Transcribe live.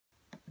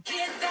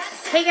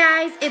Hey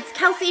guys, it's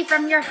Kelsey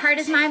from Your Heart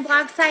Is Mine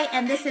blog site,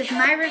 and this is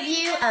my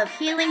review of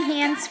Healing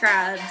Hand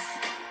Scrubs.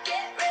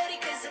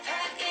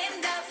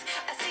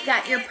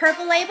 Got your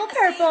purple label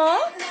purple.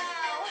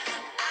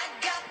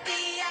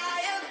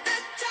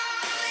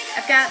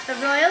 I've got the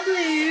royal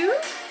blue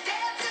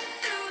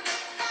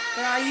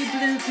for all you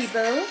blue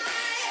people.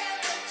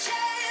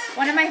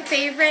 One of my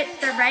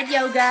favorites, the red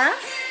yoga.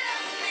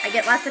 I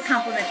get lots of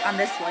compliments on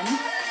this one.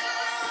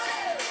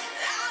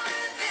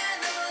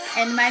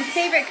 And my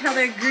favorite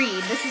color,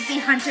 green. This is the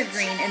hunter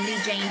green in the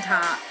Jane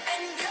top.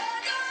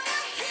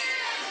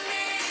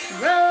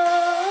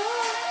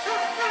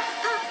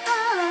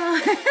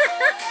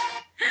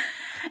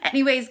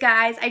 Anyways,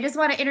 guys, I just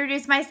want to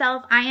introduce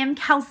myself. I am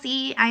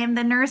Kelsey. I am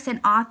the nurse and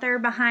author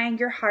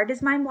behind Your Heart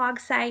Is Mine blog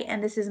site,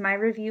 and this is my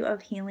review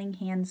of Healing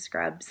Hand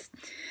Scrubs.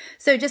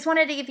 So just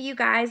wanted to give you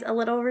guys a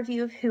little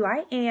review of who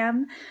I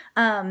am.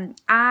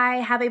 I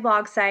have a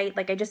blog site,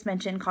 like I just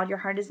mentioned, called Your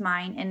Heart Is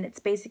Mine, and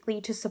it's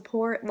basically to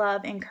support,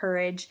 love,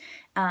 encourage,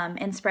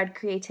 and spread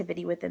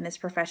creativity within this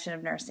profession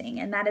of nursing,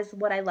 and that is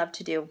what I love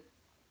to do.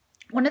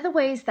 One of the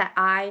ways that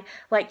I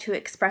like to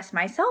express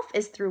myself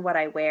is through what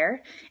I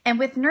wear. And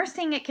with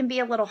nursing, it can be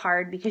a little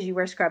hard because you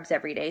wear scrubs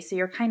every day, so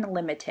you're kind of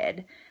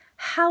limited.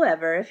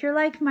 However, if you're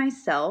like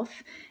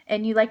myself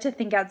and you like to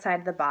think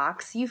outside the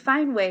box, you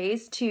find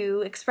ways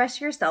to express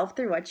yourself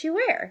through what you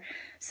wear.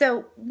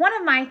 So one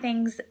of my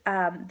things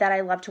that I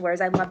love to wear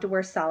is I love to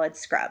wear solid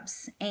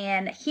scrubs.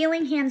 And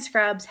Healing Hand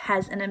Scrubs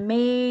has an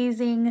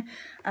amazing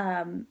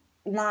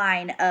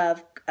line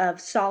of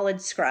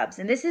solid scrubs,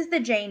 and this is the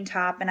Jane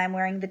top, and I'm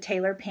wearing the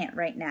Taylor pant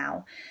right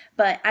now,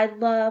 but I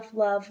love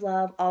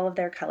all of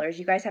their colors.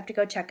 You guys have to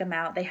go check them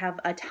out. They have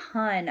a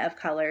ton of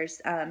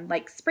colors,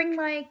 like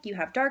spring-like. You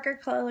have darker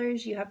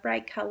colors, you have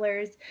bright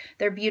colors.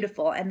 They're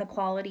beautiful, and the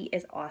quality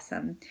is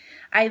awesome.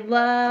 I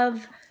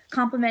love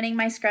complimenting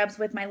my scrubs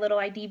with my little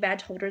ID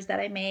badge holders that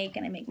I make,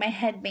 and I make my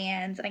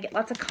headbands, and I get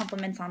lots of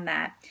compliments on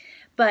that.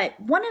 But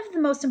one of the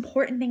most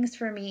important things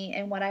for me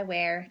in what I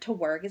wear to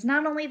work is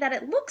not only that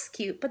it looks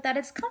cute, but that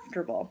it's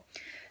comfortable.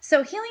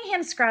 So Healing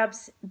Hand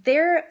Scrubs,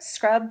 their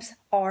scrubs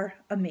are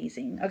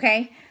amazing,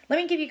 okay? Let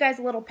me give you guys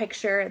a little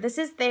picture. This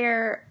is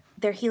their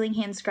Healing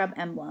Hand Scrub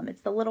emblem.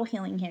 It's the little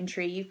healing hand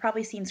tree. You've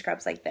probably seen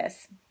scrubs like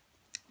this.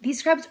 These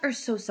scrubs are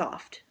so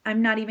soft.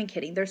 I'm not even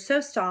kidding. They're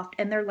so soft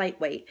and they're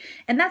lightweight.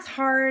 And that's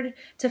hard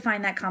to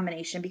find that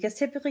combination because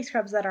typically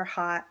scrubs that are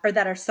hot or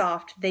that are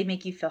soft, they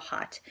make you feel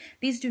hot.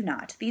 These do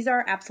not. These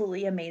are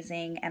absolutely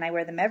amazing and I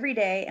wear them every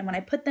day. And when I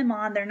put them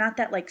on, they're not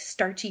that like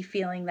starchy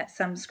feeling that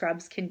some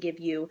scrubs can give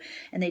you,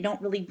 and they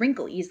don't really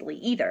wrinkle easily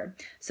either.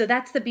 So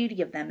that's the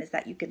beauty of them, is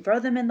that you can throw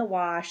them in the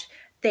wash.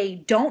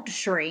 They don't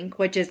shrink,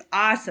 which is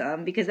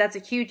awesome because that's a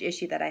huge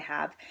issue that I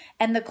have.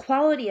 And the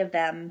quality of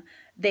them,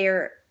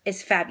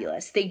 is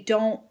fabulous. They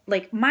don't,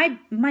 like, my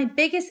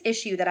biggest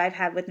issue that I've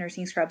had with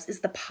nursing scrubs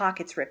is the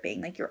pockets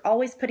ripping. Like, you're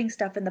always putting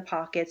stuff in the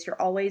pockets.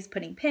 You're always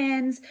putting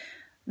pins,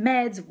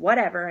 meds,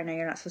 whatever. I know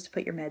you're not supposed to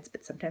put your meds,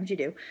 but sometimes you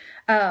do,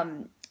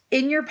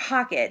 in your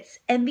pockets.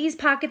 And these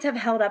pockets have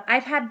held up.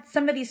 I've had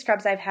some of these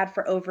scrubs I've had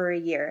for over a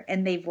year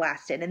and they've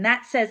lasted. And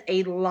that says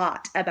a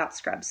lot about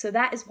scrubs. So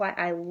that is why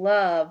I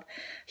love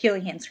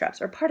Healing Hand Scrubs,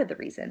 or part of the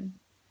reason.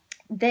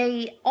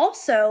 They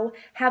also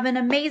have an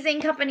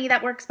amazing company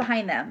that works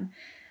behind them.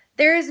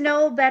 There is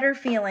no better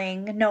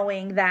feeling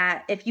knowing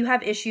that if you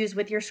have issues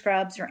with your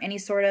scrubs or any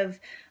sort of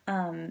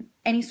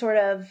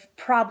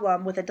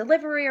problem with a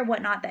delivery or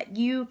whatnot, that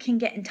you can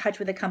get in touch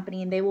with a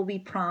company and they will be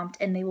prompt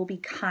and they will be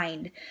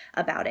kind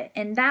about it.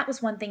 And that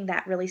was one thing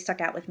that really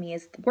stuck out with me,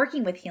 is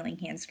working with Healing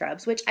Hand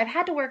Scrubs, which I've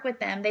had to work with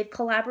them. They've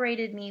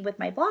collaborated me with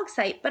my blog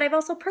site, but I've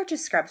also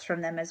purchased scrubs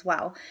from them as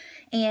well.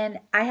 And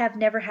I have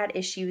never had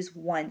issues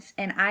once.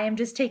 And I am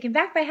just taken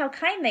back by how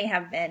kind they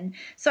have been.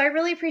 So I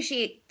really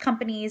appreciate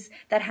companies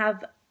that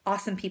have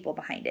awesome people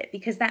behind it,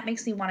 because that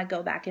makes me want to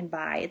go back and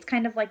buy. It's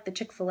kind of like the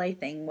Chick-fil-A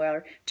thing,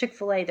 where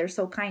Chick-fil-A, they're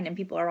so kind and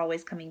people are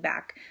always coming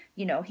back.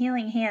 You know,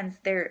 Healing Hands,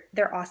 they're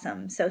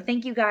awesome. So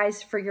thank you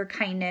guys for your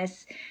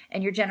kindness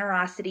and your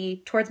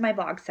generosity towards my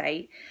blog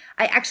site.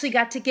 I actually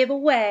got to give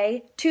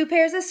away 2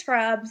 pairs of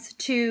scrubs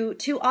to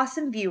 2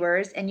 awesome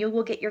viewers, and you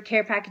will get your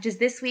care packages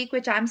this week,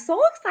 which I'm so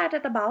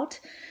excited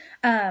about.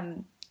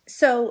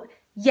 So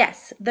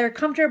yes, they're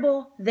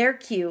comfortable, they're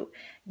cute.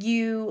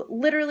 You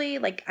literally,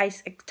 like I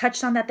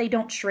touched on, that they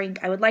don't shrink.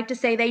 I would like to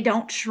say they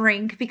don't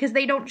shrink, because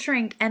they don't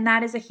shrink, and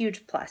that is a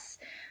huge plus.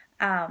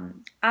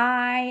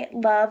 I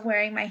love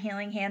wearing my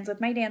Healing Hands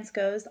with my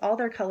Danskos. All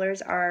their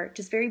colors are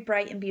just very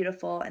bright and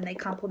beautiful, and they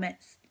complement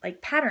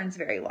like patterns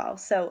very well.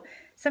 So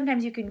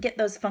sometimes you can get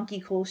those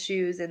funky cool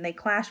shoes and they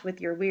clash with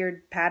your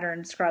weird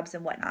pattern scrubs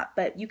and whatnot,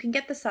 but you can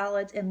get the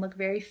solids and look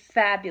very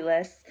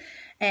fabulous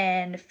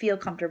and feel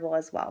comfortable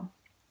as well.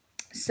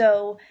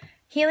 So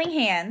Healing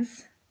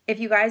Hands, if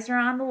you guys are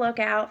on the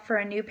lookout for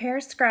a new pair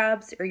of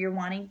scrubs, or you're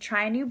wanting to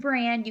try a new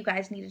brand, you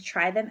guys need to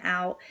try them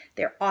out.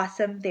 They're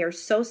awesome. They're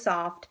so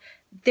soft.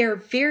 They're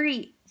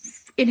very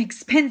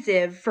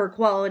inexpensive for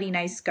quality,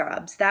 nice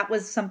scrubs. That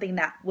was something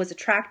that was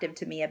attractive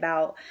to me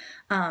about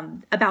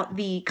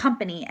the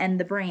company and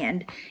the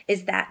brand,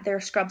 is that their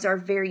scrubs are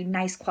very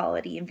nice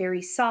quality and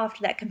very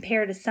soft, that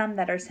compare to some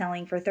that are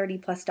selling for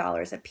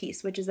 $30+ a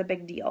piece, which is a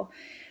big deal.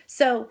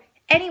 So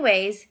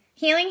anyways,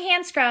 Healing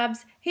Hand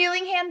Scrubs,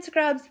 Healing Hand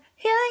Scrubs,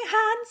 Healing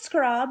Hand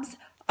Scrubs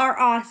are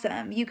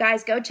awesome. You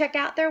guys go check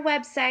out their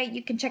website.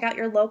 You can check out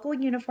your local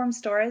uniform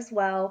store as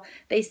well.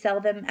 They sell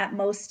them at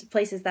most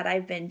places that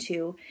I've been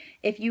to.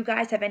 If you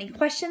guys have any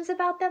questions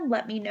about them,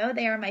 let me know.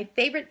 They are my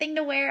favorite thing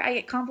to wear. I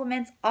get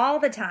compliments all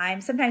the time.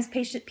 Sometimes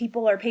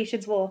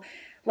patients will,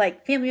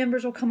 like, family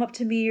members will come up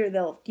to me, or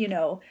they'll,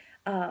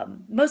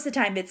 most of the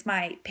time it's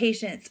my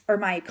patients or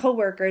my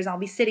coworkers. I'll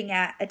be sitting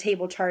at a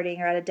table charting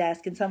or at a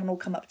desk, and someone will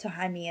come up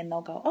behind me and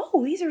they'll go,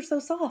 "Oh, these are so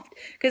soft,"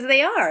 because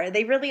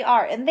they really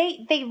are. And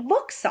they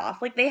look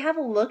soft. Like, they have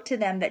a look to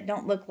them that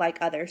don't look like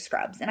other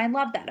scrubs. And I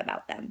love that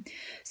about them.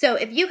 So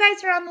if you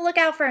guys are on the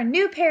lookout for a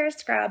new pair of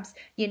scrubs,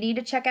 you need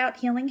to check out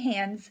Healing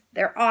Hands.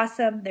 They're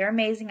awesome. They're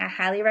amazing. I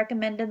highly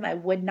recommend them. I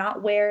would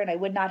not wear, and I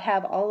would not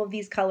have all of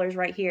these colors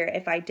right here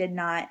if I did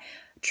not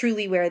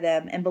truly wear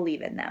them and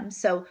believe in them.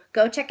 So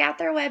go check out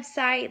their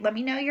website. Let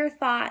me know your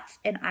thoughts,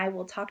 and I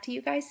will talk to you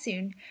guys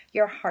soon.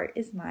 Your heart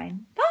is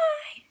mine. Bye.